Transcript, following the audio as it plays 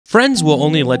Friends will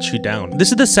only let you down.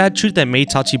 This is the sad truth that Mei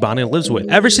Tachibana lives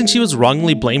with, ever since she was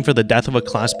wrongly blamed for the death of a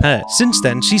class pet. Since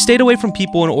then, she stayed away from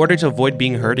people in order to avoid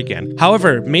being hurt again.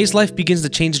 However, Mei's life begins to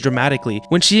change dramatically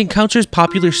when she encounters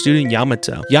popular student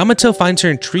Yamato. Yamato finds her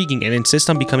intriguing and insists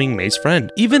on becoming Mei's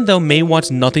friend, even though Mei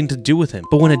wants nothing to do with him.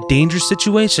 But when a dangerous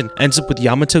situation ends up with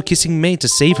Yamato kissing Mei to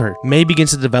save her, Mei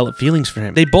begins to develop feelings for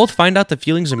him. They both find out the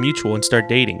feelings are mutual and start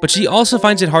dating, but she also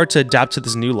finds it hard to adapt to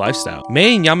this new lifestyle.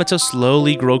 Mei and Yamato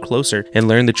slowly grow closer and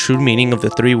learn the true meaning of the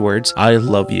 3 words, I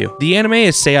love you. The anime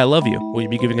is Say I Love You. Will you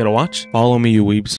be giving it a watch? Follow me, you weebs.